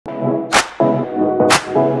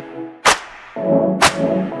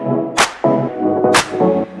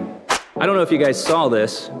if you guys saw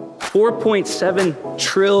this, $4.7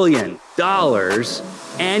 trillion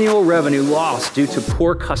annual revenue lost due to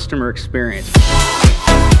poor customer experience.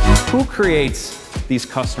 Who creates these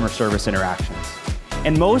customer service interactions?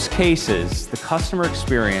 In most cases, the customer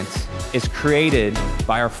experience is created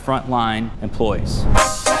by our frontline employees.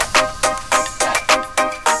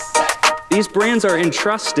 These brands are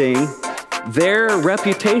entrusting their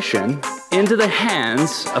reputation into the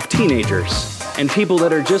hands of teenagers and people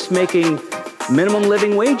that are just making minimum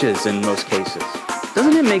living wages in most cases.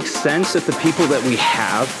 Doesn't it make sense that the people that we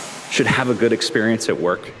have should have a good experience at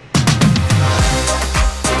work?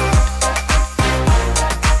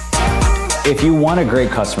 If you want a great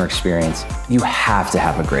customer experience, you have to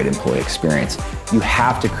have a great employee experience. You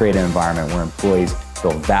have to create an environment where employees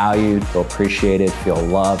feel valued, feel appreciated, feel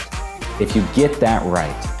loved. If you get that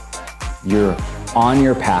right, you're on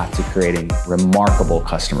your path to creating remarkable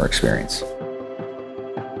customer experience.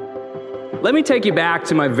 Let me take you back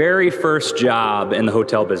to my very first job in the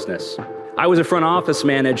hotel business. I was a front office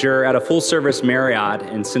manager at a full-service Marriott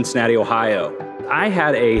in Cincinnati, Ohio. I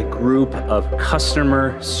had a group of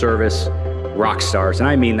customer service rock stars, and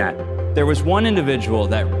I mean that. There was one individual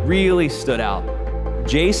that really stood out.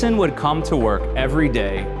 Jason would come to work every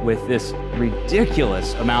day with this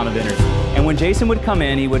ridiculous amount of energy. And when Jason would come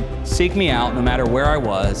in, he would seek me out no matter where I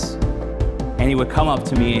was, and he would come up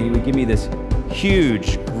to me and he would give me this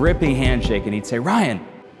huge, gripping handshake, and he'd say, "Ryan,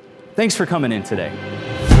 thanks for coming in today."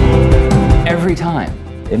 Every time,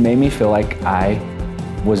 it made me feel like I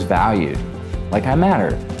was valued, like I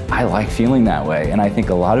mattered. I like feeling that way, and I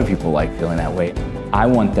think a lot of people like feeling that way. I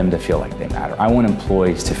want them to feel like they matter. I want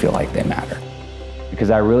employees to feel like they matter. Because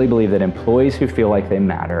I really believe that employees who feel like they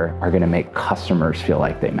matter are going to make customers feel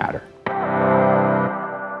like they matter.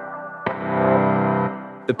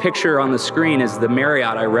 The picture on the screen is the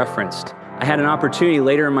Marriott I referenced. I had an opportunity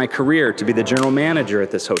later in my career to be the general manager at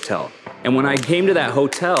this hotel. And when I came to that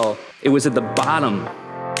hotel, it was at the bottom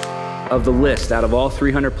of the list out of all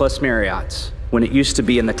 300 plus Marriotts, when it used to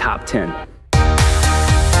be in the top 10.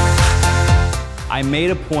 I made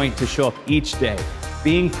a point to show up each day,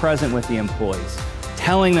 being present with the employees,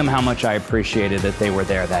 telling them how much I appreciated that they were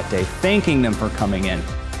there that day, thanking them for coming in.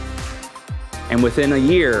 And within a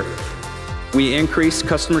year, we increased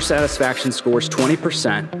customer satisfaction scores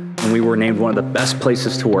 20%, and we were named one of the best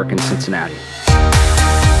places to work in Cincinnati.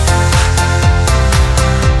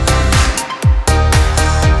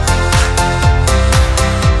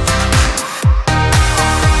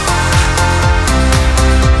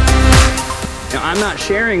 Now, I'm not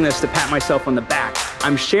sharing this to pat myself on the back.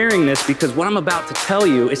 I'm sharing this because what I'm about to tell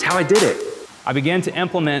you is how I did it. I began to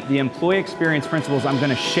implement the employee experience principles I'm going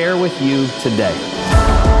to share with you today.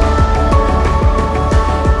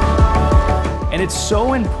 And it's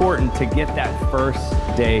so important to get that first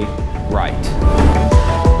day right.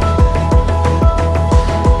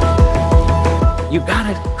 You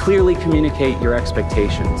gotta clearly communicate your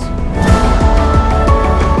expectations.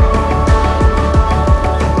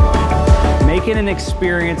 Make it an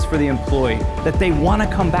experience for the employee that they want to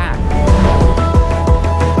come back.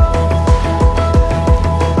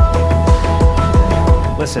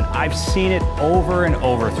 Listen, I've seen it over and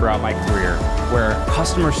over throughout my career where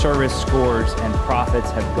customer service scores and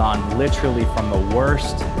profits have gone literally from the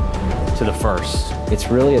worst to the first. It's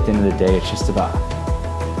really, at the end of the day, it's just about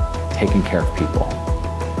taking care of people.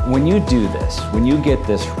 When you do this, when you get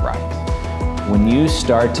this right, when you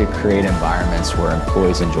start to create environments where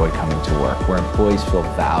employees enjoy coming to work, where employees feel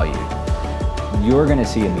valued, you're going to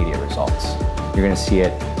see immediate results. You're going to see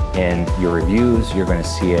it in your reviews, you're going to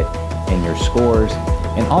see it in your scores,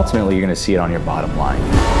 and ultimately you're going to see it on your bottom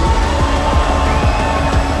line.